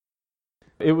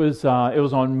It was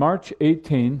on March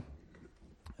 18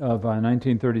 of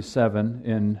 1937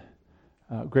 in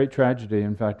great tragedy.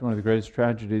 In fact, one of the greatest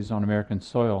tragedies on American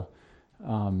soil,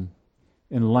 in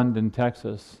London,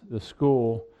 Texas. The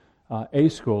school, a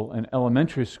school, an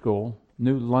elementary school,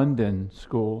 New London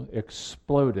School,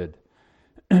 exploded,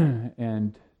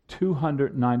 and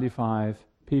 295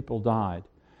 people died.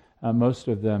 Most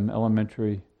of them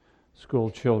elementary school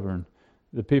children.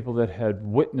 The people that had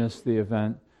witnessed the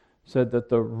event said that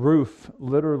the roof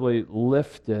literally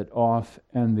lifted off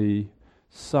and the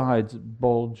sides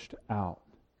bulged out.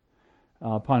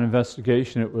 Upon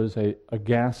investigation, it was a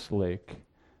gas leak.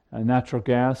 Natural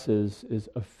gas is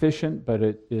efficient, but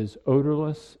it is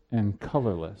odorless and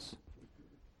colorless.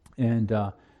 And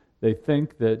they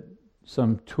think that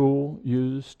some tool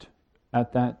used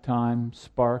at that time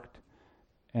sparked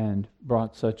and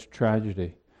brought such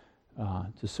tragedy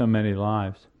to so many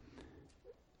lives.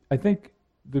 I think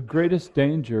the greatest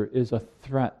danger is a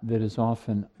threat that is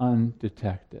often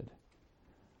undetected.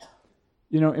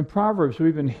 You know, in Proverbs,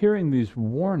 we've been hearing these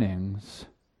warnings.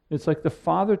 It's like the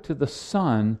father to the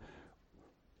son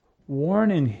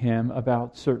warning him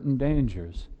about certain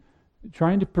dangers,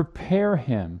 trying to prepare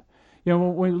him. You know,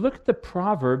 when we look at the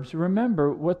Proverbs,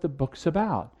 remember what the book's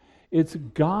about. It's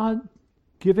God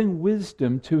giving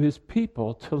wisdom to his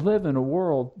people to live in a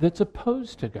world that's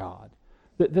opposed to God,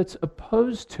 that's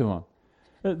opposed to him.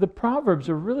 The Proverbs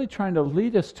are really trying to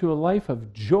lead us to a life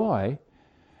of joy.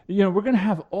 You know, we're going to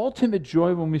have ultimate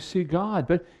joy when we see God,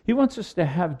 but he wants us to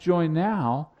have joy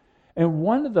now. And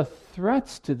one of the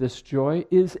threats to this joy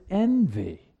is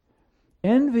envy.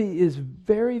 Envy is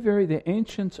very, the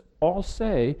ancients all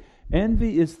say,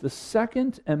 envy is the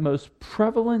second and most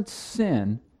prevalent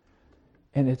sin,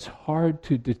 and it's hard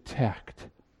to detect,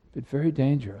 but very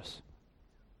dangerous.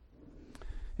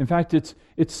 In fact, it's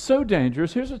so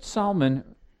dangerous. Here's what Solomon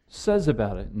says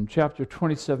about it in chapter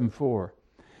 27:4.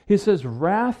 He says,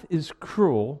 "Wrath is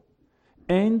cruel,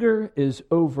 anger is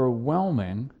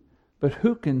overwhelming, but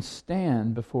who can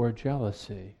stand before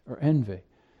jealousy or envy?"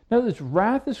 In other words,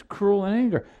 wrath is cruel and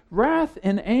anger. Wrath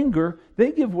and anger,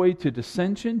 they give way to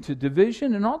dissension, to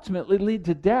division, and ultimately lead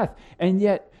to death. And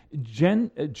yet,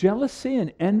 jealousy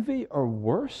and envy are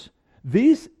worse.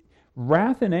 These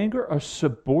wrath and anger are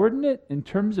subordinate in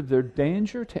terms of their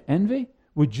danger to envy.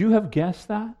 Would you have guessed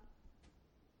that?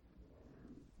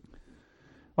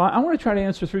 Well, I want to try to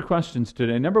answer three questions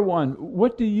today. Number one,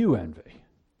 what do you envy?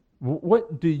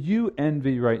 What do you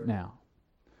envy right now?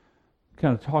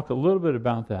 Kind of talk a little bit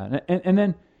about that.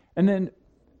 And then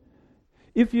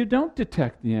if you don't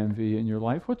detect the envy in your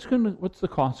life, what's the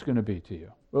cost going to be to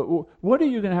you? What are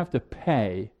you going to have to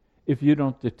pay if you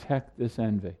don't detect this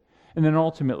envy? And then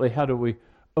ultimately, how do we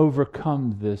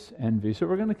overcome this envy? So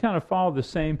we're going to kind of follow the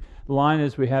same line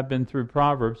as we have been through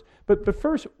Proverbs. But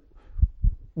first,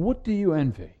 what do you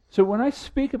envy? So when I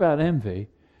speak about envy,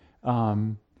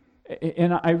 and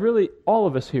I really, all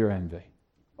of us here envy.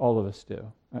 All of us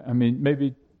do. I mean,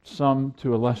 maybe some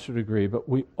to a lesser degree, but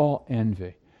we all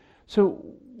envy. So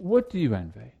what do you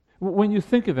envy? When you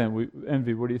think of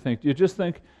envy, what do you think? Do you just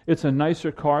think it's a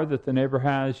nicer car that the neighbor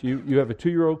has? You have a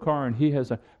 2-year-old car and he has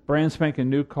a brand spanking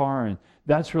new car, and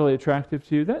that's really attractive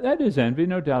to you? That is envy,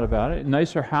 no doubt about it.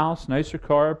 Nicer house, nicer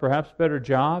car, perhaps better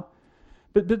job.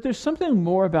 But there's something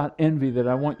more about envy that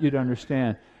I want you to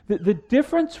understand. The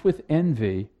difference with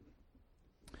envy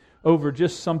over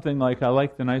just something like, I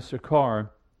like the nicer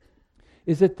car,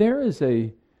 is that there is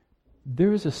a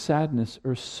sadness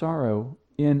or sorrow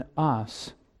in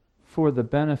us for the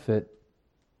benefit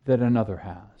that another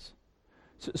has.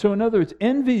 So in other words,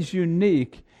 envy is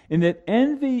unique in that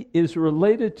envy is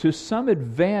related to some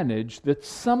advantage that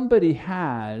somebody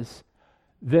has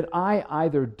that I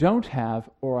either don't have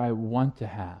or I want to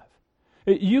have.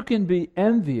 You can be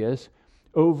envious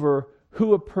over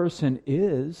who a person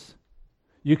is.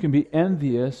 You can be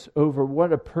envious over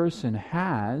what a person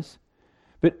has.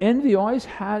 But envy always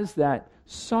has that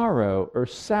sorrow or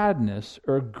sadness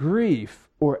or grief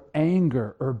or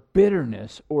anger or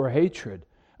bitterness or hatred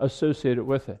associated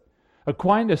with it.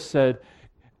 Aquinas said,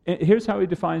 here's how he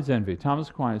defines envy. Thomas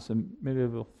Aquinas, a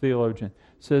medieval theologian,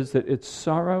 says that it's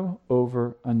sorrow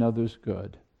over another's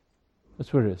good.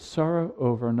 That's what it is, sorrow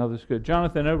over another's good.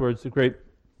 Jonathan Edwards, the great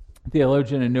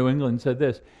theologian in New England, said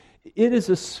this: "It is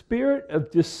a spirit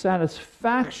of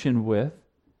dissatisfaction with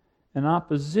an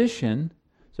opposition."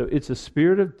 So it's a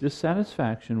spirit of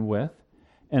dissatisfaction with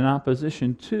and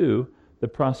opposition to the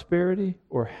prosperity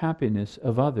or happiness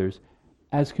of others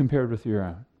as compared with your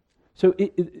own. So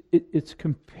it's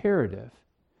comparative.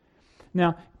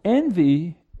 Now,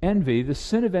 envy, the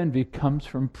sin of envy comes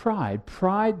from pride.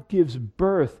 Pride gives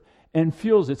birth and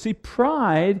fuels it. See,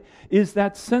 pride is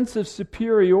that sense of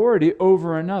superiority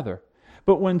over another.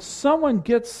 But when someone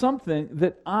gets something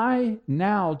that I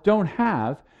now don't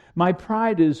have, my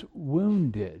pride is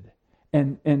wounded,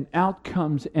 and out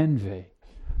comes envy.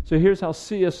 So here's how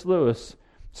C.S. Lewis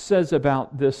says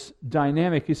about this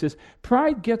dynamic. He says,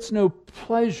 pride gets no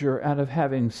pleasure out of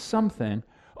having something,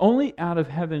 only out of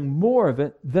having more of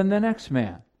it than the next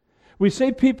man. We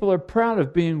say people are proud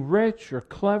of being rich or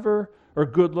clever or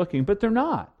good looking, but they're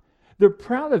not. They're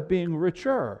proud of being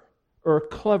richer or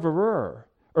cleverer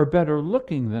or better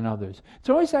looking than others. It's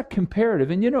always that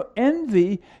comparative. And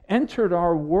envy entered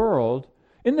our world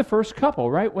in the first couple,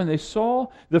 right? When they saw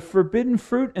the forbidden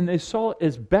fruit and they saw it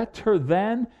as better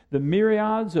than the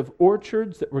myriads of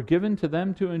orchards that were given to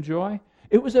them to enjoy,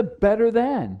 it was a better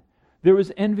than. There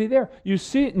was envy there. You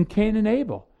see it in Cain and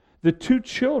Abel. The two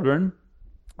children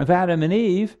of Adam and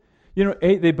Eve,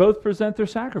 they both present their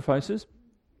sacrifices.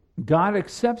 God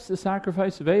accepts the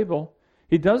sacrifice of Abel.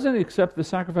 He doesn't accept the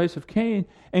sacrifice of Cain.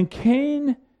 And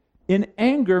Cain, in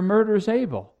anger, murders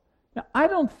Abel. Now, I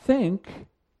don't think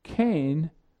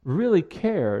Cain really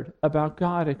cared about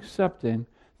God accepting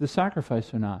the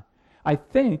sacrifice or not. I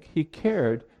think he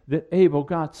cared that Abel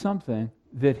got something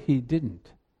that he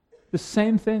didn't. The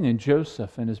same thing in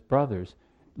Joseph and his brothers,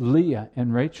 Leah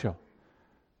and Rachel.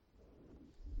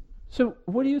 So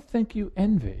what do you think you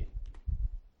envy?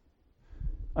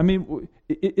 I mean,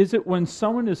 is it when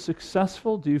someone is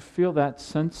successful, do you feel that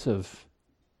sense of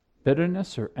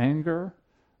bitterness or anger,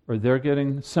 or they're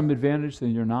getting some advantage that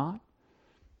you're not?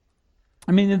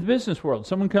 I mean, in the business world,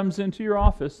 someone comes into your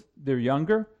office, they're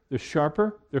younger, they're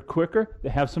sharper, they're quicker, they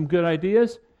have some good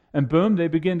ideas, and boom, they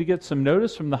begin to get some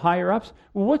notice from the higher-ups.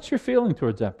 Well, what's your feeling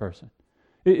towards that person?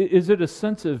 Is it a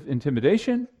sense of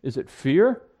intimidation? Is it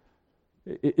fear?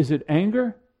 Is it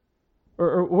anger?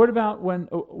 Or what about when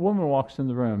a woman walks in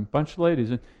the room, a bunch of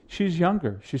ladies, and she's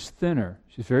younger, she's thinner,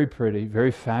 she's very pretty,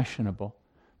 very fashionable.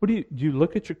 Do you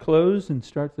look at your clothes and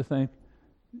start to think,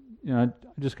 I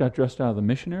just got dressed out of the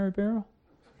missionary barrel?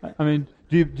 I mean,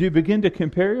 do you begin to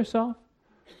compare yourself?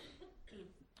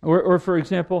 Or for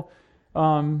example,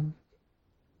 you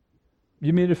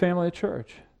meet a family at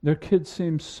church. Their kids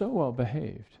seem so well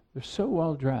behaved. They're so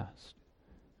well dressed.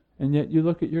 And yet you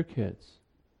look at your kids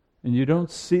and you don't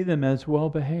see them as well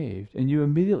behaved. And you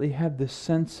immediately have this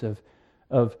sense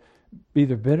of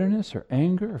either bitterness or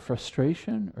anger or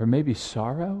frustration or maybe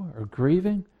sorrow or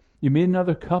grieving. You meet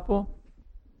another couple.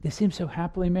 They seem so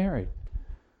happily married.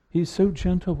 He's so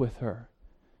gentle with her.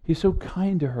 He's so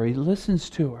kind to her. He listens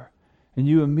to her. And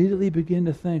you immediately begin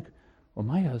to think, well,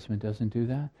 my husband doesn't do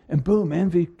that. And boom,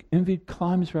 envy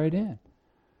climbs right in.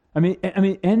 I mean,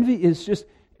 envy is just,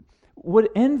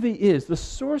 what envy is, the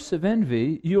source of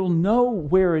envy, you'll know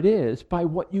where it is by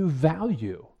what you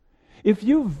value. If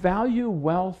you value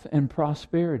wealth and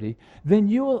prosperity, then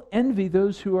you will envy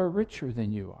those who are richer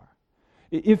than you are.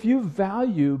 If you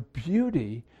value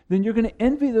beauty, then you're going to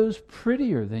envy those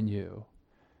prettier than you.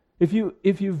 If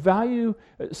you value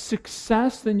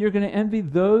success, then you're going to envy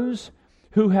those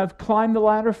who have climbed the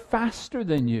ladder faster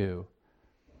than you.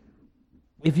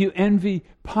 If you envy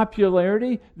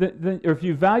popularity, or if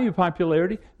you value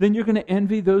popularity, then you're going to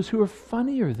envy those who are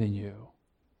funnier than you.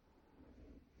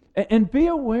 And be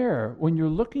aware when you're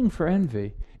looking for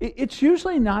envy, it's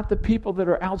usually not the people that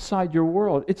are outside your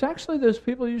world. It's actually those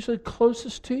people usually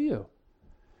closest to you.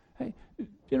 Hey,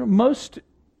 most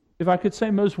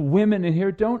women in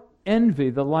here don't envy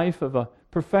the life of a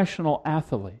professional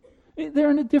athlete.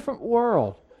 They're in a different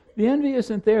world. The envy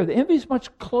isn't there. The envy is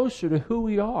much closer to who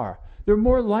we are. They're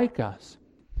more like us.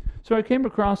 So I came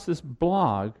across this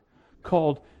blog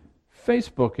called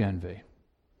Facebook Envy.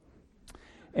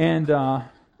 And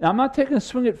I'm not taking a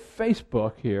swing at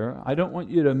Facebook here. I don't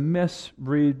want you to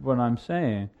misread what I'm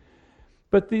saying.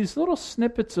 But these little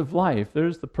snippets of life,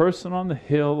 there's the person on the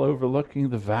hill overlooking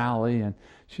the valley, and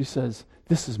she says,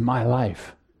 "This is my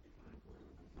life,"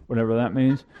 whatever that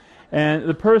means. And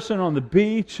the person on the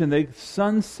beach, and the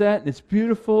sunset, and it's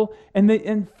beautiful. And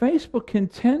Facebook can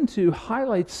tend to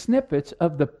highlight snippets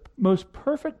of the most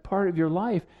perfect part of your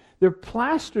life. They're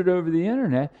plastered over the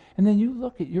internet, and then you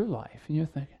look at your life, and you're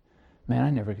thinking, man, I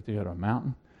never get to go to a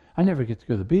mountain. I never get to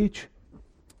go to the beach.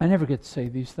 I never get to say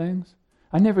these things.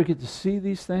 I never get to see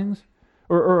these things.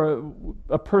 Or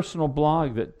a personal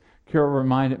blog that Carol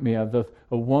reminded me of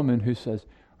a woman who says,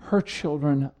 her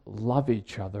children love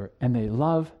each other and they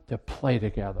love to play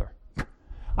together.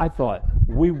 I thought,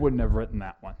 we wouldn't have written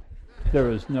that one. There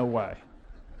is no way.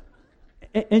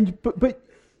 But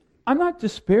I'm not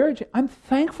disparaging. I'm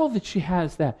thankful that she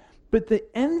has that. But the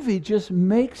envy just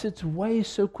makes its way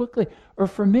so quickly. Or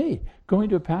for me, going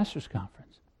to a pastor's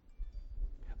conference.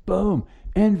 Boom,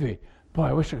 envy. Boy,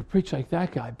 I wish I could preach like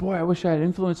that guy. Boy, I wish I had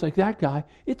influence like that guy.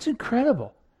 It's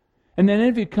incredible. And then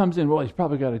envy comes in, well, he's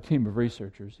probably got a team of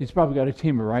researchers. He's probably got a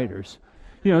team of writers.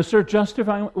 Start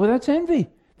justifying, well, that's envy.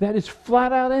 That is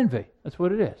flat out envy. That's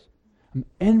what it is. I'm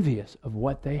envious of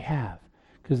what they have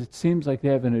because it seems like they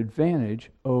have an advantage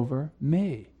over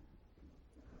me.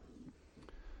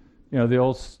 The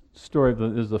old story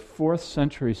is the 4th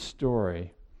century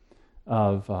story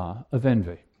of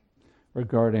envy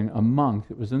regarding a monk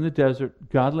that was in the desert,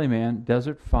 godly man,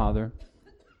 desert father.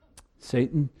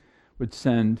 Satan would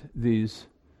send these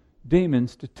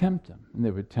demons to tempt him. And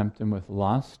they would tempt him with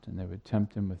lust, and they would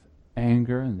tempt him with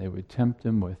anger, and they would tempt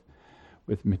him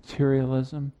with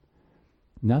materialism.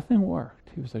 Nothing worked.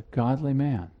 He was a godly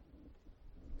man.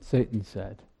 Satan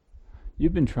said,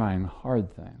 you've been trying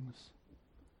hard things.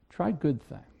 Try good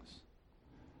things.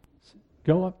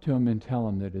 Go up to him and tell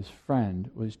him that his friend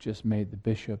was just made the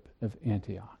bishop of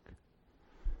Antioch.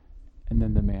 And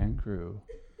then the man grew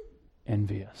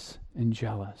envious and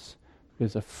jealous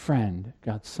because a friend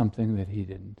got something that he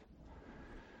didn't.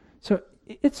 So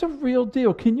it's a real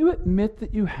deal. Can you admit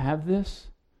that you have this?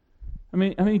 I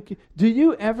mean, do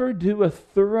you ever do a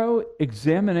thorough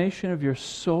examination of your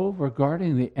soul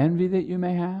regarding the envy that you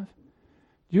may have?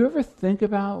 Do you ever think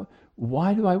about,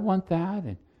 why do I want that?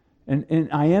 And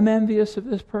I am envious of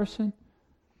this person.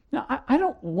 Now, I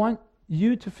don't want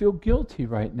you to feel guilty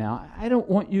right now. I don't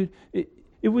want you,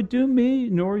 it would do me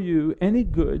nor you any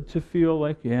good to feel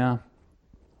like, yeah,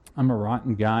 I'm a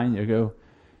rotten guy, and you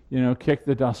go, kick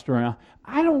the dust around.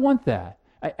 I don't want that.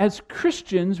 As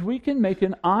Christians, we can make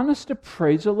an honest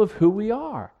appraisal of who we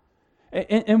are.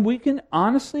 And we can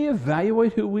honestly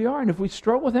evaluate who we are. And if we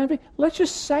struggle with envy, let's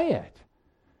just say it.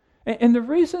 And the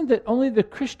reason that only the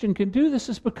Christian can do this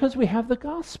is because we have the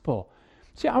gospel.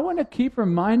 See, I want to keep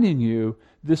reminding you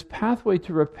this pathway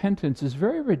to repentance is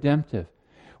very redemptive.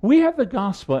 We have the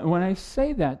gospel, and when I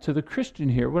say that to the Christian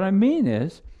here, what I mean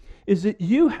is that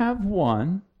you have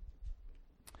one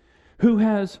who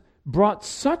has brought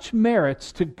such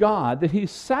merits to God that he's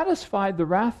satisfied the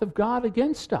wrath of God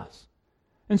against us.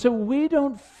 And so we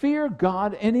don't fear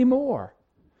God anymore.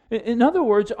 In other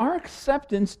words, our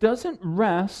acceptance doesn't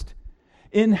rest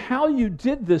in how you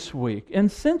did this week.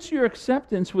 And since your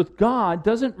acceptance with God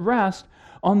doesn't rest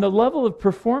on the level of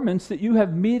performance that you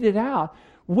have meted out,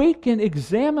 we can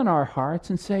examine our hearts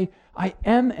and say, I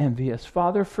am envious.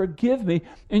 Father, forgive me.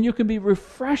 And you can be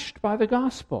refreshed by the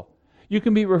gospel. You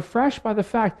can be refreshed by the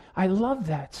fact, I love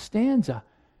that stanza.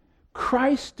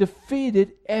 Christ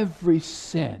defeated every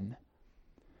sin.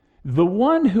 The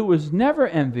one who was never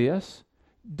envious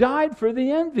died for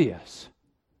the envious.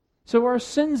 So our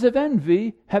sins of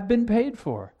envy have been paid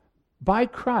for by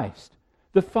Christ.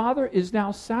 The Father is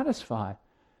now satisfied.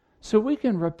 So we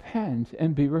can repent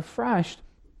and be refreshed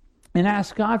and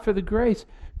ask God for the grace.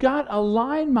 God,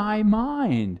 align my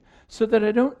mind so that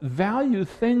I don't value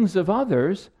things of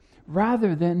others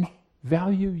rather than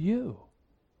value you.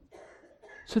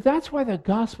 So that's how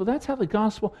the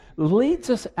gospel leads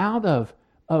us out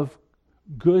of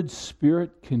good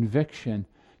spirit conviction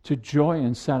to joy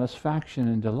and satisfaction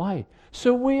and delight.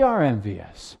 So we are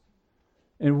envious.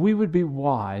 And we would be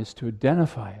wise to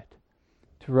identify it,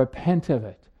 to repent of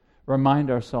it, remind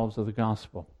ourselves of the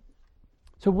gospel.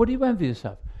 So what are you envious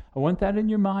of? I want that in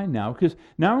your mind now, because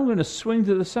now I'm going to swing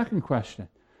to the second question.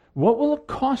 What will it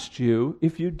cost you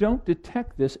if you don't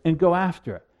detect this and go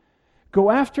after it? Go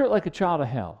after it like a child of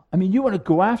hell. I mean, you want to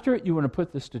go after it, you want to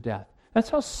put this to death. That's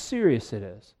how serious it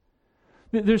is.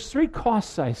 There's 3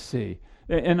 costs I see,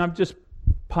 and I've just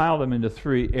piled them into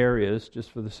 3 areas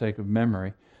just for the sake of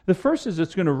memory. The first is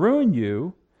it's going to ruin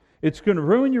you, it's going to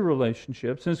ruin your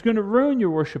relationships, and it's going to ruin your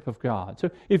worship of God. So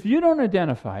if you don't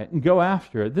identify it and go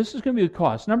after it, this is going to be the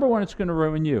cost. Number 1, it's going to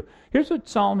ruin you. Here's what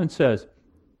Solomon says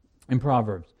in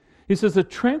Proverbs. He says, a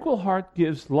tranquil heart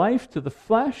gives life to the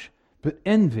flesh, but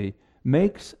envy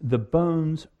makes the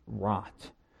bones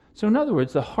rot. So in other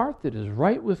words, the heart that is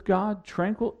right with God,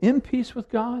 tranquil, in peace with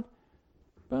God,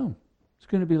 boom, it's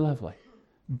going to be lovely.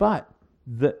 But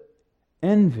the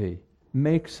envy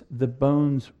makes the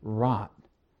bones rot.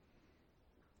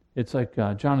 It's like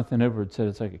Jonathan Edwards said,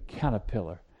 it's like a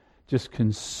caterpillar just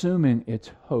consuming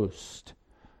its host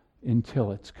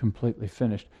until it's completely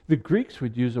finished. The Greeks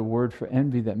would use a word for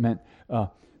envy that meant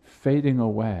fading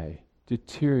away,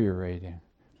 deteriorating,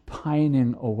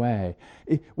 pining away.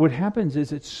 What happens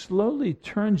is it slowly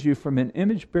turns you from an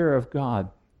image bearer of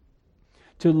God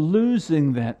to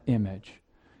losing that image.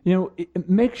 It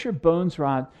makes your bones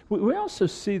rot. We also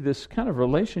see this kind of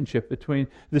relationship between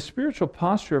the spiritual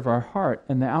posture of our heart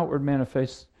and the outward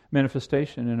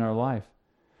manifestation in our life.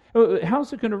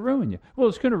 How's it going to ruin you? Well,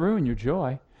 it's going to ruin your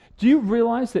joy. Do you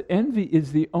realize that envy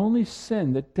is the only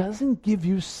sin that doesn't give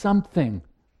you something?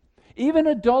 Even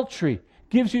adultery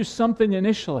gives you something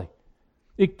initially.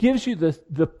 It gives you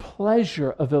the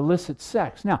pleasure of illicit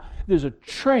sex. Now, there's a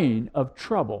train of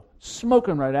trouble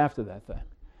smoking right after that thing.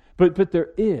 But there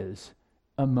is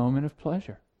a moment of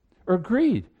pleasure. Or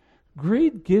greed.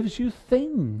 Greed gives you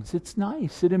things. It's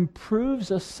nice. It improves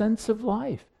a sense of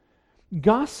life.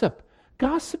 Gossip.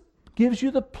 Gossip gives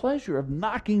you the pleasure of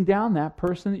knocking down that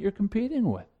person that you're competing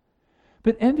with.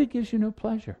 But envy gives you no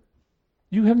pleasure.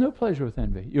 You have no pleasure with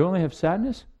envy. You only have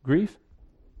sadness, grief,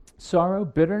 sorrow,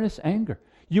 bitterness, anger.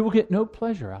 You will get no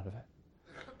pleasure out of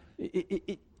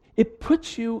it. It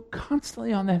puts you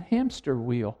constantly on that hamster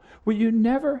wheel where you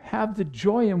never have the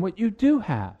joy in what you do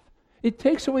have. It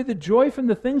takes away the joy from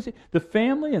the things, the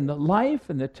family and the life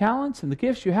and the talents and the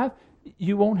gifts you have.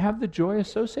 You won't have the joy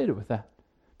associated with that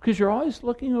because you're always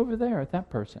looking over there at that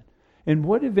person and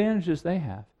what advantages they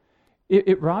have.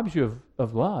 It robs you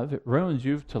of love. It ruins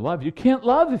you to love. You can't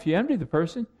love if you envy the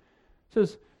person. It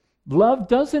says, love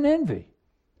doesn't envy.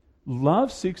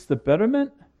 Love seeks the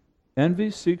betterment. Envy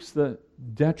seeks the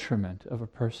detriment of a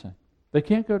person. They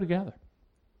can't go together.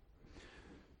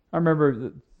 I remember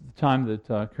the time that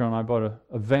Carol and I bought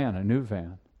a van, a new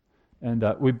van. And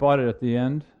we bought it at the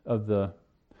end of the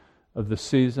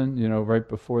season, right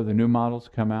before the new models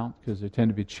come out, because they tend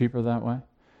to be cheaper that way.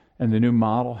 And the new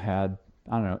model had,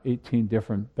 18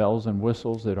 different bells and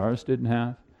whistles that ours didn't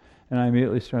have. And I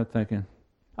immediately started thinking,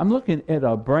 I'm looking at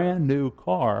a brand new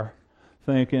car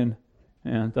thinking,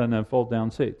 and it doesn't have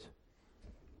fold-down seats.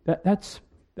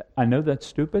 I know that's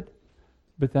stupid,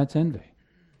 but that's envy.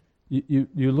 You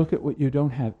look at what you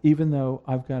don't have, even though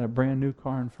I've got a brand new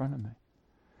car in front of me.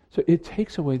 So it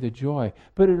takes away the joy,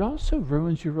 but it also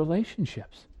ruins your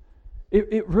relationships.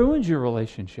 It ruins your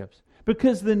relationships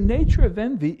because the nature of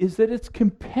envy is that it's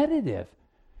competitive.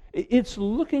 It's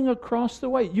looking across the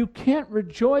way. You can't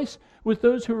rejoice with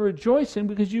those who are rejoicing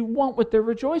because you want what they're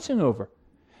rejoicing over.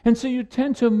 And so you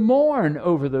tend to mourn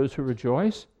over those who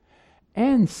rejoice.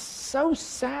 And so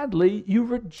sadly, you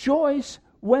rejoice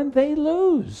when they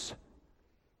lose.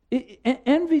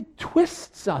 Envy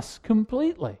twists us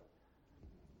completely.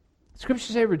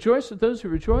 Scriptures say, rejoice with those who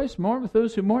rejoice, mourn with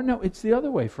those who mourn. No, it's the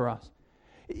other way for us.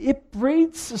 It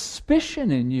breeds suspicion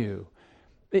in you.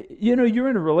 You're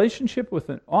in a relationship with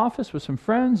an office with some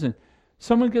friends, and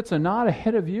someone gets a nod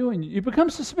ahead of you, and you become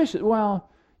suspicious. Well,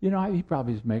 he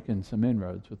probably is making some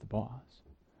inroads with the boss.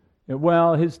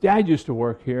 Well, his dad used to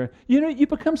work here. You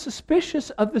become suspicious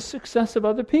of the success of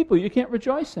other people. You can't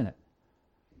rejoice in it.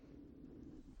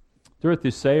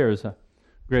 Dorothy Sayers, a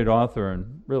great author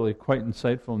and really quite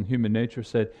insightful in human nature,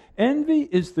 said, envy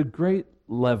is the great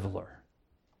leveler.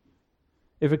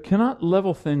 If it cannot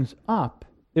level things up,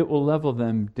 it will level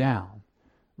them down.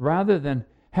 Rather than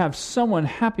have someone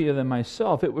happier than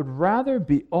myself, it would rather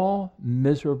be all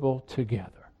miserable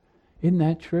together. Isn't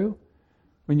that true?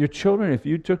 When your children, if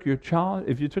you took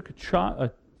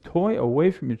a toy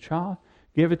away from your child,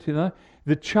 gave it to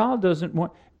the child doesn't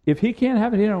want, if he can't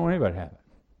have it, he don't want anybody to have it.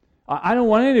 I don't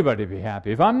want anybody to be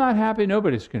happy. If I'm not happy,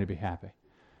 nobody's going to be happy.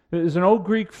 There's an old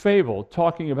Greek fable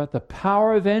talking about the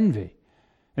power of envy.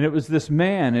 And it was this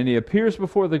man, and he appears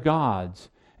before the gods.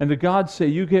 And the gods say,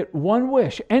 you get one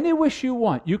wish, any wish you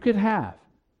want, you could have,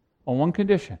 on one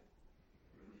condition.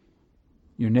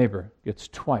 Your neighbor gets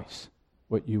twice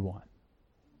what you want.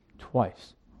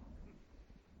 Twice.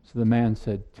 So the man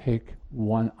said, take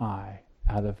one eye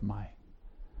out of my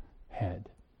head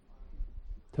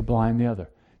to blind the other.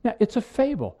 Now, it's a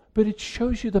fable, but it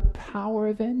shows you the power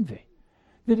of envy.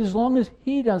 That as long as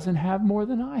he doesn't have more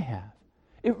than I have,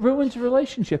 it ruins a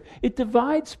relationship. It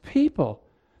divides people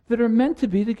that are meant to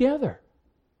be together.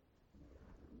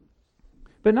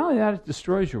 But not only that, it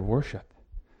destroys your worship.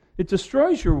 It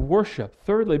destroys your worship,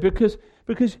 thirdly,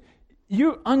 because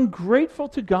you're ungrateful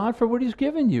to God for what He's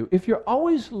given you. If you're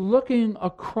always looking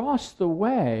across the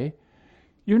way,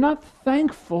 you're not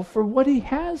thankful for what He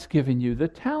has given you, the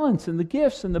talents and the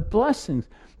gifts and the blessings,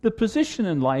 the position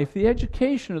in life, the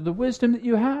education or the wisdom that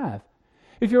you have.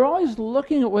 If you're always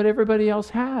looking at what everybody else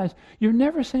has, you're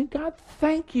never saying, God,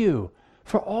 thank you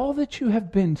for all that you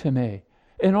have been to me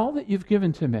and all that you've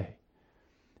given to me.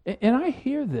 And I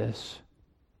hear this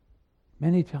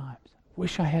many times.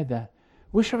 Wish I had that.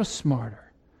 Wish I was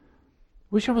smarter.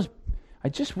 I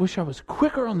just wish I was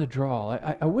quicker on the draw.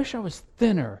 I wish I was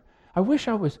thinner. I wish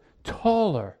I was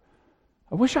taller.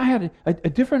 I wish I had a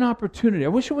different opportunity. I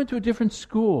wish I went to a different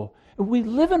school. We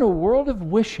live in a world of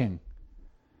wishing.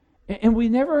 And we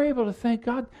never are able to thank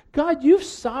God. God, you've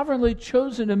sovereignly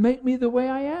chosen to make me the way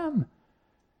I am.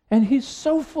 And he's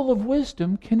so full of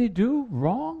wisdom, can he do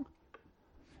wrong?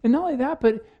 And not only that,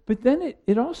 but then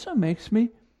it also makes me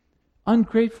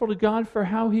ungrateful to God for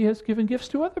how he has given gifts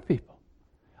to other people.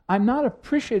 I'm not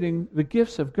appreciating the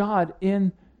gifts of God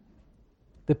in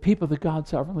the people that God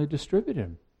sovereignly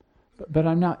distributed. But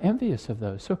I'm now envious of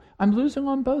those. So I'm losing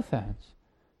on both ends.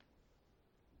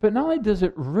 But not only does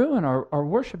it ruin our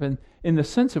worship in the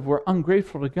sense of we're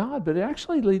ungrateful to God, but it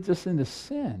actually leads us into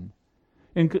sin.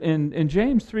 In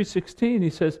James 3:16, he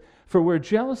says, "For where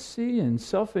jealousy and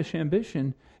selfish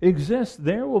ambition exist,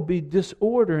 there will be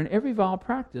disorder in every vile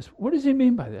practice." What does he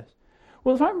mean by this?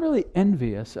 Well, if I'm really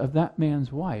envious of that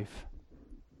man's wife,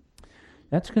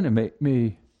 that's going to make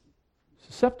me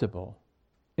susceptible,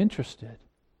 interested,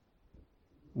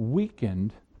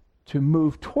 weakened to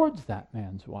move towards that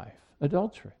man's wife.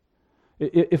 Adultery.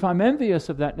 If I'm envious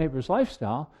of that neighbor's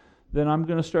lifestyle, then I'm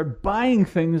going to start buying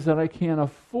things that I can't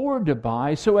afford to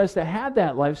buy so as to have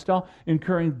that lifestyle,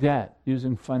 incurring debt,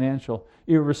 using financial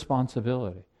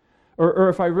irresponsibility. Or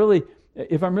if I'm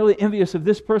really envious of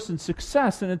this person's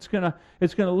success, and it's going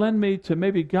to lend me to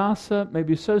maybe gossip,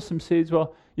 maybe sow some seeds.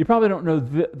 Well, you probably don't know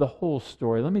the whole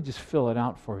story. Let me just fill it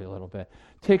out for you a little bit.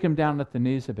 Take him down at the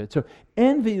knees a bit. So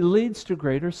envy leads to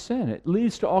greater sin. It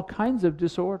leads to all kinds of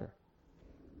disorder.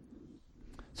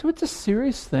 So it's a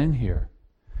serious thing here.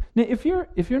 Now, if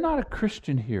you're not a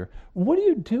Christian here, what do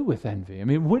you do with envy? I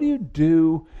mean, what do you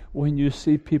do when you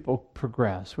see people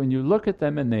progress? When you look at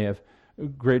them and they have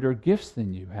greater gifts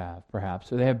than you have,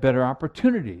 perhaps, or they have better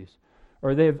opportunities,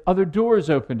 or they have other doors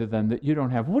open to them that you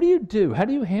don't have. What do you do? How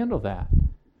do you handle that?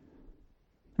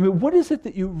 I mean, what is it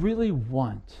that you really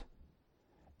want?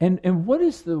 And what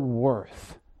is the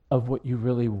worth of what you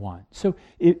really want? So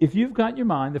if you've got your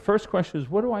mind, the first question is,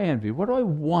 what do I envy? What do I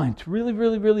want really,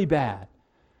 really, really bad?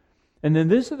 And then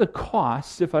these are the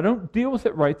costs. If I don't deal with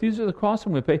it right, these are the costs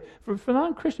I'm going to pay. For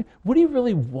non-Christian, what do you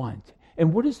really want?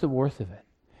 And what is the worth of it?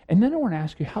 And then I want to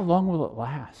ask you, how long will it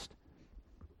last?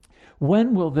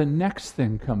 When will the next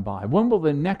thing come by? When will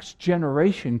the next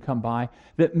generation come by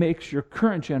that makes your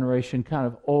current generation kind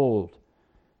of old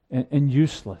and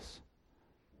useless?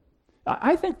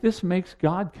 I think this makes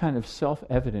God kind of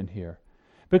self-evident here.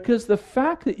 Because the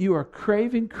fact that you are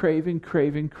craving,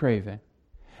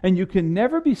 and you can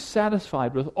never be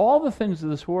satisfied with all the things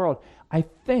of this world, I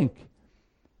think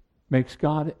makes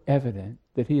God evident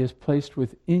that he has placed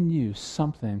within you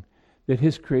something that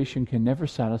his creation can never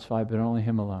satisfy, but only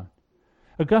him alone.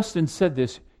 Augustine said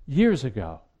this years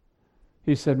ago.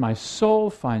 He said, "My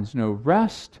soul finds no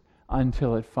rest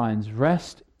until it finds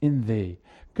rest in thee."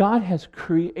 God has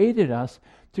created us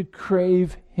to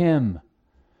crave him.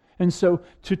 And so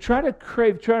to try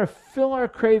to fill our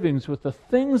cravings with the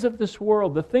things of this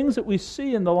world, the things that we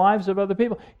see in the lives of other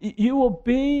people, you will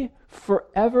be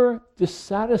forever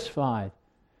dissatisfied.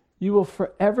 You will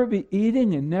forever be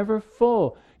eating and never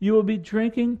full. You will be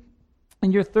drinking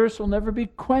and your thirst will never be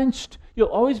quenched. You'll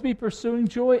always be pursuing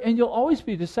joy and you'll always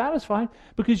be dissatisfied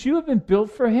because you have been built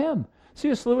for him.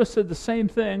 C.S. Lewis said the same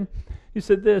thing. He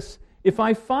said this, "If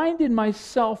I find in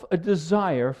myself a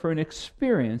desire for an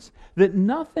experience that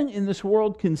nothing in this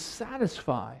world can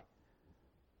satisfy,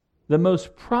 the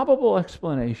most probable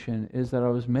explanation is that I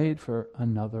was made for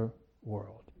another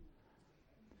world."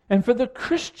 And for the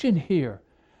Christian here,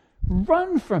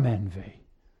 run from envy.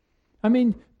 I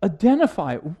mean,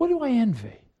 identify, what do I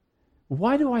envy?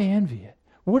 Why do I envy it?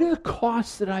 What are the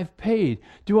costs that I've paid?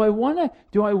 Do I want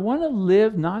to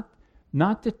live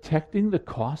not detecting the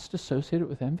cost associated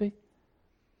with envy?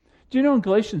 Do you know in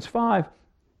Galatians 5,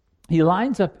 he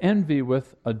lines up envy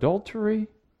with adultery,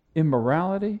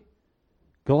 immorality,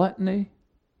 gluttony,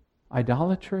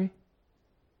 idolatry?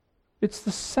 It's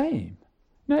the same.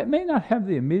 Now, it may not have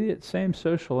the immediate same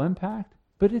social impact,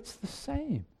 but it's the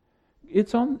same.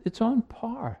 It's on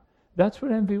par. That's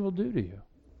what envy will do to you.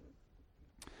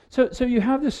 So you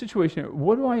have this situation.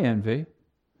 What do I envy?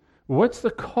 What's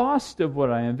the cost of what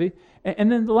I envy?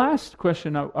 And then the last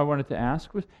question I wanted to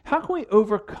ask was, how can we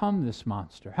overcome this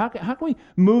monster? How can we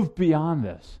move beyond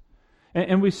this?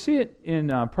 And we see it in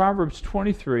Proverbs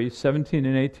 23, 17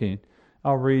 and 18.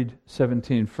 I'll read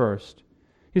 17 first.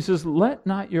 He says, "Let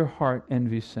not your heart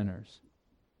envy sinners."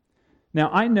 Now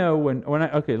I know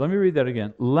let me read that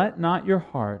again. "Let not your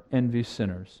heart envy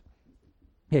sinners."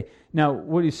 Okay, now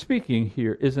what he's speaking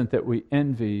here isn't that we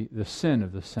envy the sin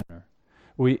of the sinner.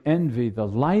 We envy the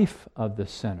life of the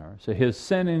sinner. So his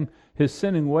sinning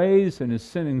ways and his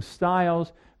sinning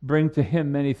styles bring to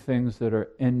him many things that are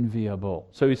enviable.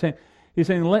 So he's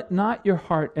saying, let not your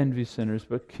heart envy sinners,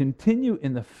 but continue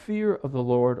in the fear of the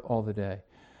Lord all the day.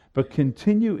 but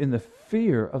continue in the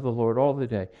fear of the Lord all the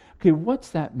day. Okay, what's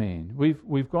that mean?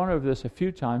 We've gone over this a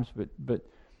few times, but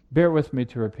bear with me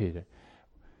to repeat it.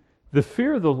 The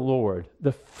fear of the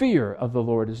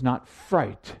Lord is not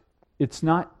fright. It's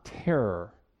not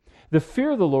terror. The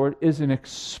fear of the Lord is an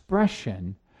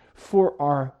expression for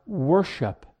our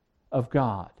worship of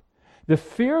God. The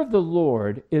fear of the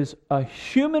Lord is a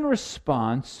human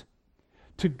response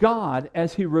to God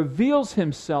as He reveals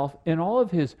Himself in all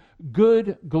of His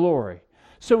good glory.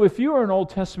 So if you are an Old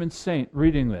Testament saint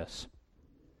reading this,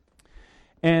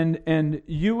 and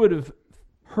you would have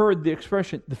heard the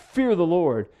expression, the fear of the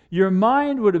Lord, your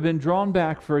mind would have been drawn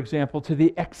back, for example, to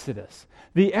the Exodus.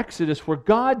 The Exodus where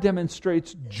God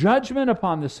demonstrates judgment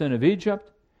upon the sin of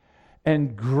Egypt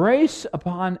and grace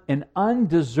upon an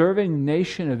undeserving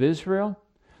nation of Israel.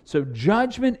 So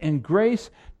judgment and grace,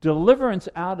 deliverance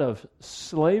out of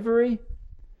slavery,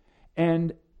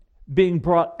 and being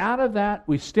brought out of that,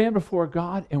 we stand before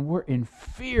God and we're in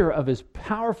fear of His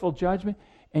powerful judgment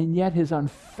and yet His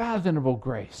unfathomable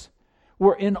grace.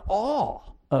 We're in awe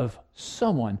of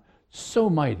someone so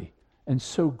mighty and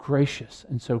so gracious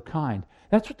and so kind.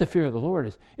 That's what the fear of the Lord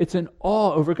is. It's an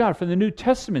awe over God. For the New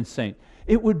Testament saint,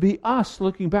 it would be us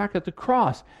looking back at the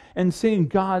cross and seeing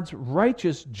God's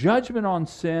righteous judgment on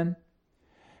sin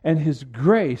and His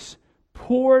grace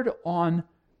poured on,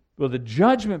 the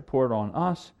judgment poured on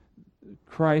us,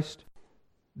 Christ,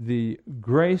 the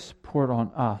grace poured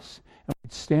on us. And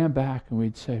we'd stand back and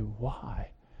we'd say, why?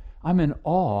 I'm in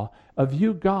awe of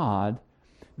you, God,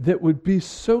 that would be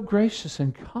so gracious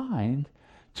and kind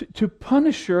to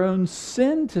punish your own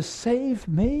sin to save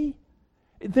me.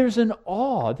 There's an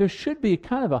awe. There should be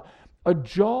kind of a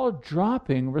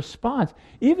jaw-dropping response.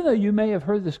 Even though you may have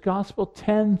heard this gospel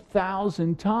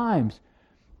 10,000 times,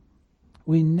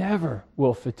 we never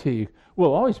will fatigue.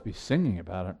 We'll always be singing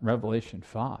about it in Revelation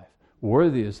 5.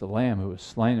 Worthy is the Lamb who was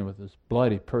slain, and with His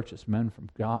blood He purchased men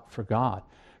for God,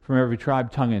 from every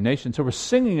tribe, tongue, and nation. So we're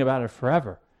singing about it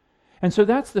forever. And so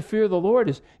that's the fear of the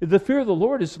Lord. The fear of the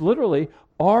Lord is literally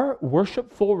our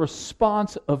worshipful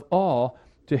response of awe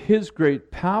to His great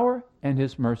power and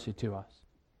His mercy to us.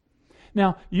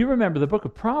 Now, you remember the book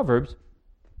of Proverbs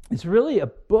is really a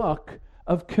book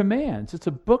of commands. It's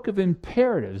a book of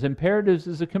imperatives. Imperatives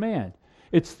is a command.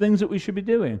 It's things that we should be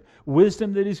doing.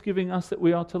 Wisdom that He's giving us that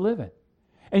we ought to live in.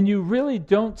 And you really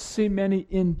don't see many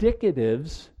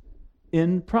indicatives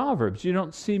in Proverbs. You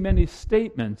don't see many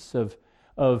statements of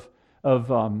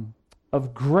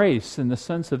grace in the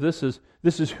sense of this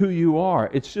is who you are.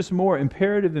 It's just more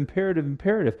imperative.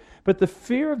 But the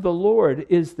fear of the Lord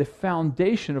is the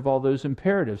foundation of all those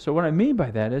imperatives. So what I mean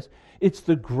by that is it's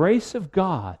the grace of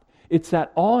God. It's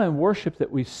that awe and worship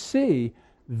that we see.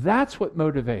 That's what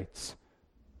motivates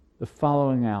the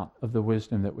following out of the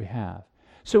wisdom that we have.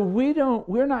 So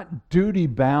we're not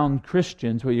duty-bound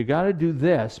Christians where you got to do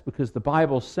this because the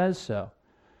Bible says so.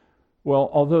 Well,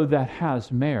 although that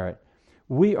has merit,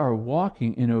 we are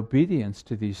walking in obedience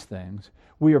to these things.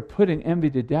 We are putting envy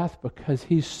to death because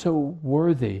He's so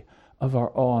worthy of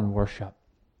our awe and worship.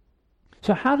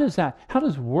 So how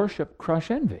does worship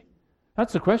crush envy?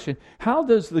 That's the question. How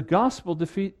does the gospel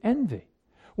defeat envy?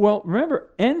 Well, remember,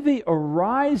 envy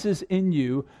arises in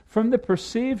you from the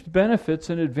perceived benefits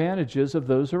and advantages of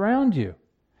those around you.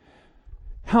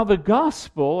 How the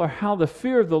gospel, or how the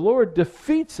fear of the Lord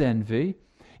defeats envy,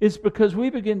 is because we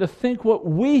begin to think what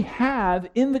we have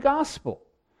in the gospel.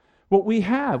 What we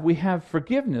have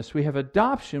forgiveness, we have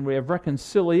adoption, we have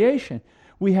reconciliation,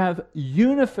 we have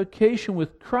unification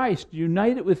with Christ,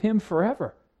 united with Him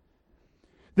forever.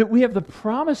 That we have the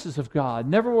promises of God.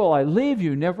 Never will I leave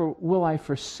you, never will I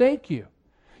forsake you.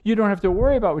 You don't have to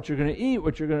worry about what you're going to eat,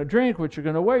 what you're going to drink, what you're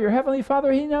going to wear. Your Heavenly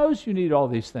Father, He knows you need all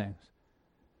these things.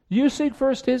 You seek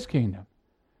first His kingdom.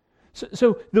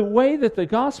 So the way that the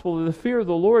gospel, the fear of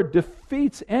the Lord,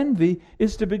 defeats envy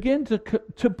is to begin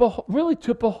to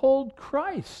behold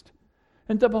Christ.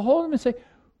 And to behold Him and say,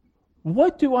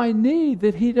 what do I need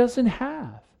that He doesn't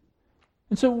have?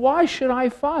 And so why should I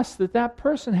fuss that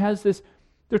person has this?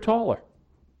 They're taller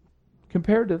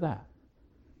compared to that.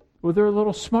 Well, they're a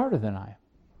little smarter than I am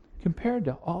compared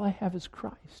to all I have is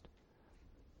Christ.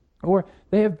 Or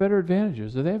they have better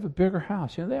advantages, or they have a bigger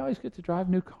house. They always get to drive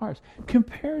new cars.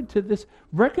 Compared to this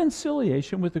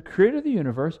reconciliation with the Creator of the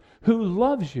universe who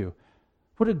loves you.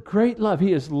 What a great love.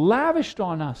 He has lavished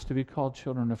on us to be called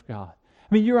children of God.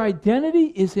 I mean, your identity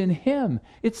is in Him.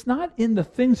 It's not in the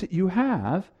things that you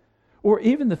have or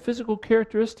even the physical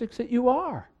characteristics that you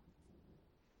are.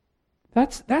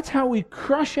 That's how we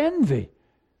crush envy.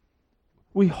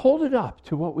 We hold it up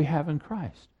to what we have in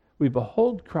Christ. We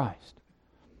behold Christ.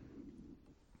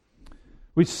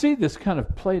 We see this kind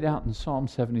of played out in Psalm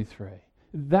 73.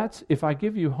 That's, if I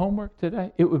give you homework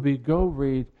today, it would be go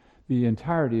read the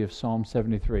entirety of Psalm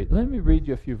 73. Let me read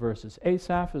you a few verses.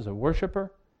 Asaph is a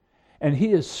worshiper, and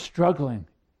he is struggling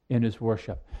in his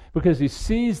worship because he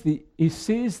sees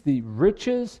the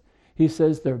riches. He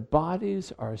says their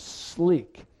bodies are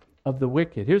sleek of the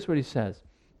wicked. Here's what he says.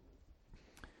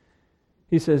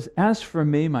 He says, "As for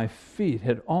me, my feet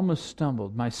had almost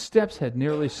stumbled. My steps had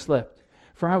nearly slipped.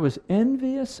 For I was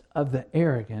envious of the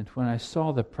arrogant when I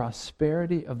saw the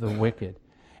prosperity of the wicked."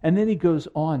 And then he goes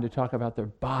on to talk about their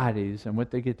bodies and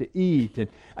what they get to eat. And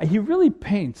he really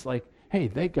paints like, hey,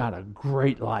 they got a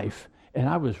great life. And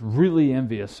I was really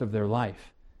envious of their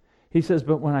life. He says,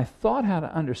 but when I thought how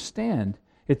to understand,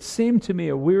 it seemed to me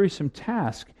a wearisome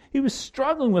task. He was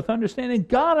struggling with understanding,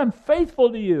 God, I'm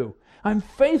faithful to you. I'm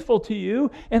faithful to you,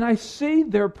 and I see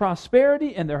their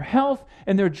prosperity and their health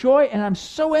and their joy, and I'm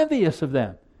so envious of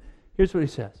them. Here's what he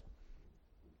says.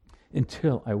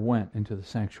 Until I went into the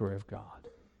sanctuary of God.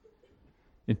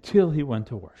 Until he went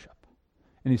to worship.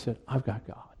 And he said, I've got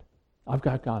God. I've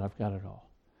got God. I've got it all.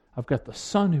 I've got the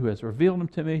Son who has revealed him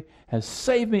to me, has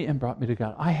saved me and brought me to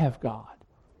God. I have God.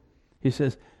 He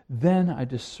says, then I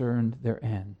discerned their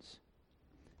ends.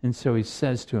 And so he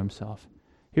says to himself,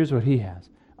 here's what he has.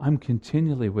 I'm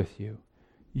continually with you.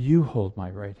 You hold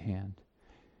my right hand.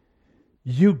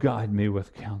 You guide me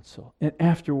with counsel. And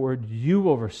afterward, you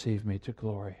will receive me to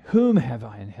glory. Whom have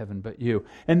I in heaven but you?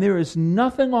 And there is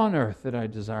nothing on earth that I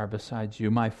desire besides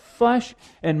you. My flesh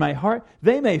and my heart,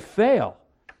 they may fail.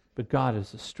 But God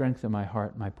is the strength of my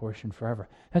heart and my portion forever.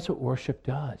 That's what worship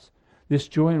does. This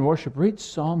joy in worship. Read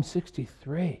Psalm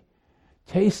 63.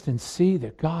 Taste and see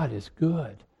that God is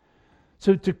good.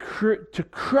 So to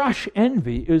crush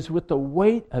envy is with the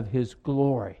weight of his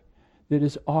glory that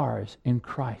is ours in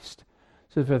Christ.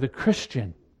 So for the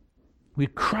Christian, we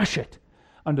crush it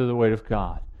under the weight of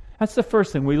God. That's the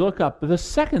first thing we look up. But the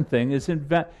second thing is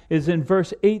in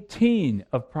verse 18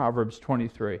 of Proverbs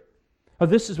 23. Oh,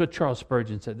 this is what Charles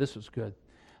Spurgeon said. This was good.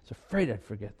 I was afraid I'd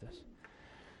forget this.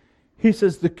 He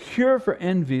says, the cure for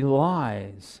envy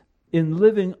lies in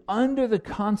living under the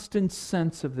constant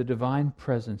sense of the divine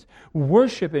presence,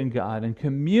 worshiping God and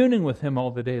communing with him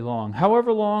all the day long,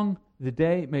 however long the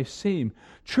day may seem.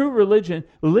 True religion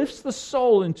lifts the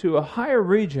soul into a higher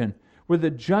region where the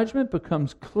judgment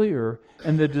becomes clearer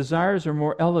and the desires are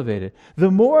more elevated. The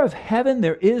more of heaven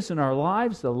there is in our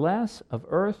lives, the less of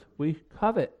earth we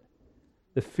covet.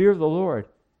 The fear of the Lord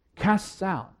casts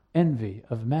out envy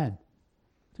of men.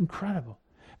 It's incredible.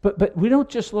 But we don't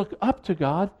just look up to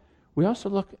God. We also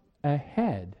look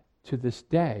ahead to this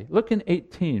day. Look in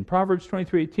 18, Proverbs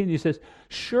 23:18. He says,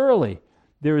 surely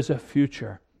there is a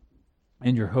future,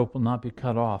 and your hope will not be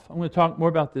cut off. I'm going to talk more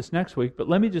about this next week, but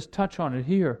let me just touch on it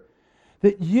here.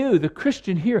 That you, the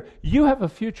Christian here, you have a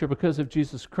future because of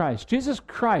Jesus Christ. Jesus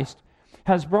Christ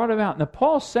has brought about. Now,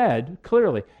 Paul said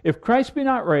clearly, if Christ be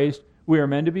not raised, we are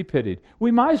men to be pitied.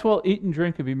 We might as well eat and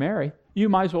drink and be merry. You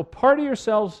might as well party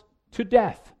yourselves to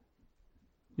death.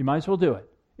 You might as well do it.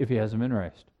 If he hasn't been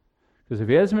raised. Because if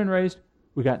he hasn't been raised,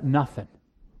 we got nothing.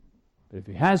 But if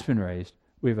he has been raised,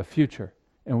 we have a future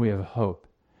and we have a hope.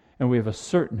 And we have a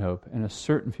certain hope and a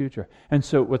certain future. And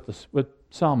so what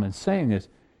Solomon's saying is,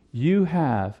 you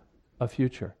have a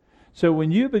future. So when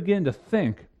you begin to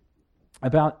think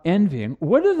about envying,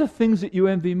 what are the things that you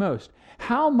envy most?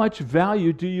 How much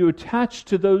value do you attach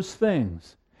to those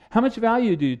things? How much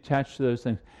value do you attach to those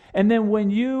things? And then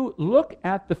when you look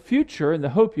at the future and the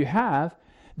hope you have,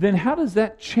 then how does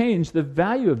that change the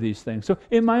value of these things? So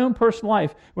in my own personal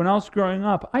life, when I was growing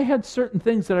up, I had certain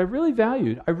things that I really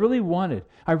valued, I really wanted,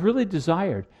 I really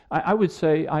desired. I would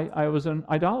say I was an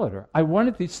idolater. I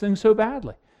wanted these things so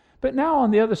badly. But now on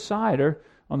the other side, or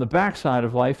on the backside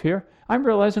of life here, I'm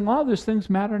realizing a lot of those things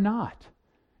matter not.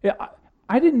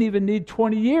 I didn't even need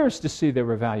 20 years to see they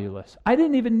were valueless.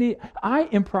 I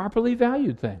improperly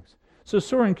valued things. So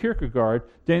Søren Kierkegaard,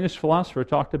 Danish philosopher,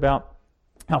 talked about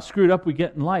how screwed up we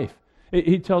get in life.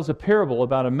 He tells a parable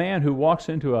about a man who walks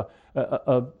into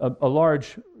a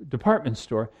large department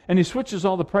store and he switches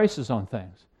all the prices on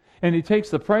things. And he takes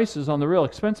the prices on the real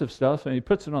expensive stuff and he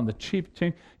puts it on the cheap,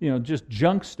 just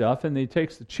junk stuff, and he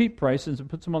takes the cheap prices and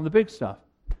puts them on the big stuff.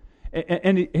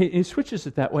 And he switches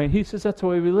it that way, and he says that's the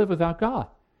way we live without God.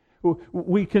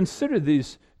 We consider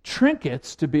these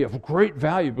trinkets to be of great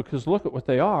value because look at what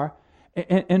they are,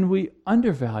 and we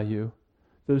undervalue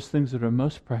those things that are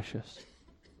most precious.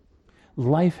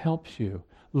 Life helps you.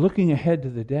 Looking ahead to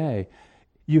the day,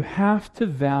 you have to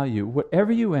value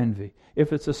whatever you envy.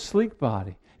 If it's a sleek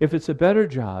body, if it's a better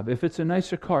job, if it's a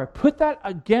nicer car, put that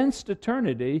against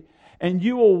eternity and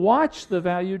you will watch the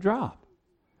value drop.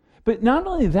 But not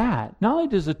only that, not only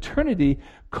does eternity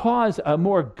cause a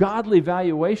more godly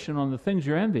valuation on the things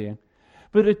you're envying,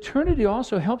 but eternity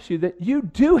also helps you that you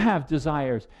do have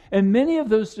desires. And many of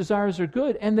those desires are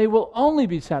good, and they will only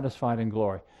be satisfied in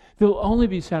glory. They'll only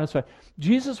be satisfied.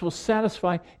 Jesus will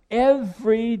satisfy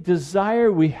every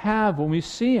desire we have when we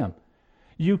see Him.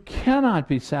 You cannot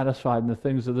be satisfied in the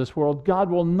things of this world. God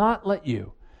will not let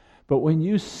you. But when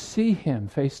you see Him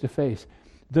face to face,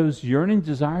 those yearning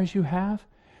desires you have,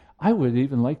 I would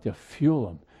even like to fuel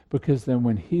them, because then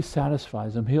when He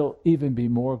satisfies them, He'll even be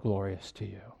more glorious to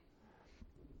you.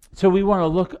 So we want to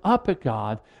look up at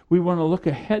God. We want to look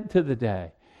ahead to the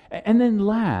day. And then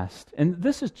last, and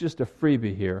this is just a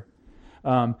freebie here,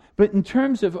 but in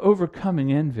terms of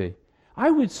overcoming envy, I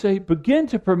would say begin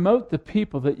to promote the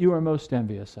people that you are most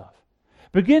envious of.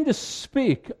 Begin to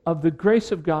speak of the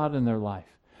grace of God in their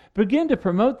life. Begin to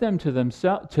promote them to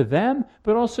them,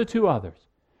 but also to others.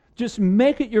 Just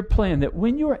make it your plan that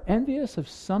when you are envious of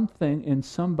something in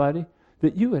somebody,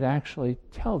 that you would actually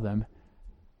tell them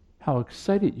how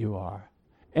excited you are,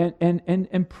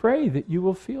 and pray that you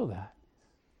will feel that.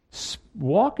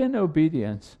 Walk in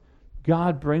obedience.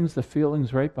 God brings the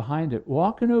feelings right behind it.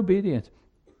 Walk in obedience.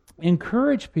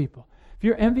 Encourage people. If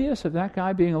you're envious of that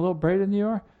guy being a little brighter than you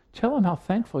are, tell him how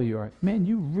thankful you are. Man,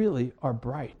 you really are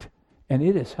bright, and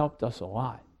it has helped us a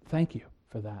lot. Thank you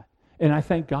for that. And I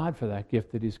thank God for that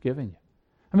gift that He's given you.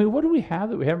 I mean, what do we have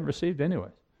that we haven't received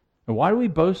anyways? And why do we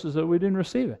boast as though we didn't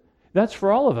receive it? That's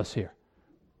for all of us here.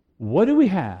 What do we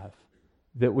have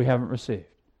that we haven't received?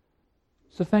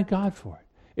 So thank God for it.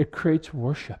 It creates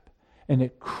worship, and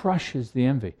it crushes the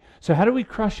envy. So how do we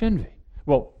crush envy?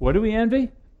 Well, what do we envy?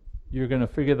 You're going to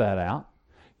figure that out.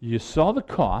 You saw the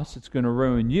cost. It's going to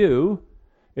ruin you.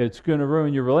 It's going to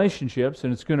ruin your relationships,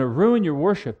 and it's going to ruin your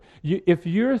worship. If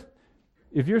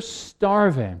you're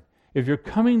starving, if you're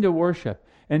coming to worship,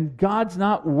 and God's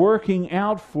not working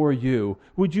out for you,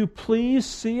 would you please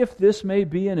see if this may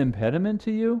be an impediment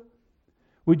to you?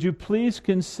 Would you please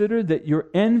consider that your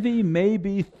envy may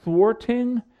be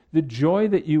thwarting the joy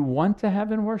that you want to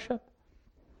have in worship?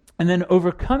 And then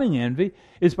overcoming envy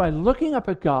is by looking up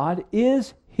at God.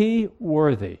 Is He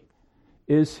worthy?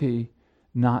 Is He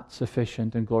not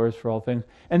sufficient and glorious for all things?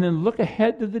 And then look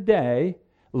ahead to the day.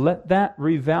 Let that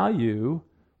revalue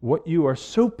what you are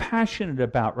so passionate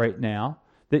about right now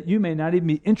that you may not even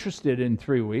be interested in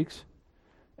 3 weeks.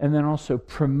 And then also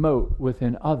promote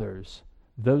within others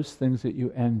those things that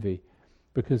you envy,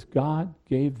 because God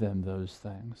gave them those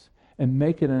things. And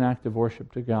make it an act of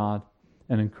worship to God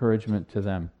and encouragement to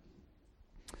them.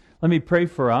 Let me pray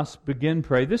for us. Begin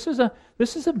pray. This is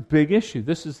a big issue.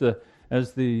 This is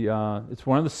it's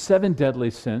one of the 7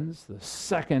 deadly sins, the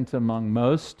second among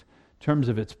most in terms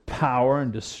of its power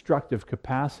and destructive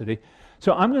capacity.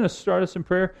 So I'm going to start us in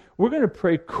prayer. We're going to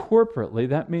pray corporately.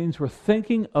 That means we're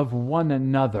thinking of one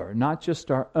another, not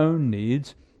just our own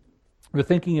needs. We're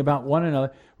thinking about one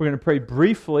another. We're going to pray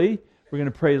briefly. We're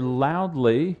going to pray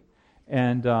loudly,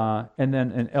 and then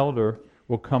an elder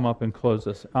will come up and close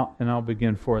us out, and I'll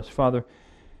begin for us. Father,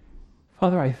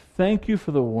 I thank you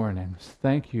for the warnings.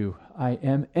 Thank you. I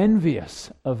am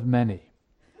envious of many.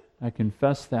 I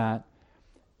confess that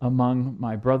among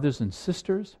my brothers and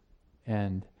sisters,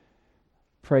 and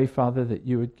pray, Father, that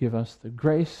you would give us the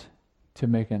grace to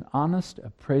make an honest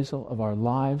appraisal of our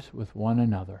lives with one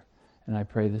another. And I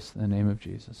pray this in the name of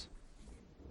Jesus.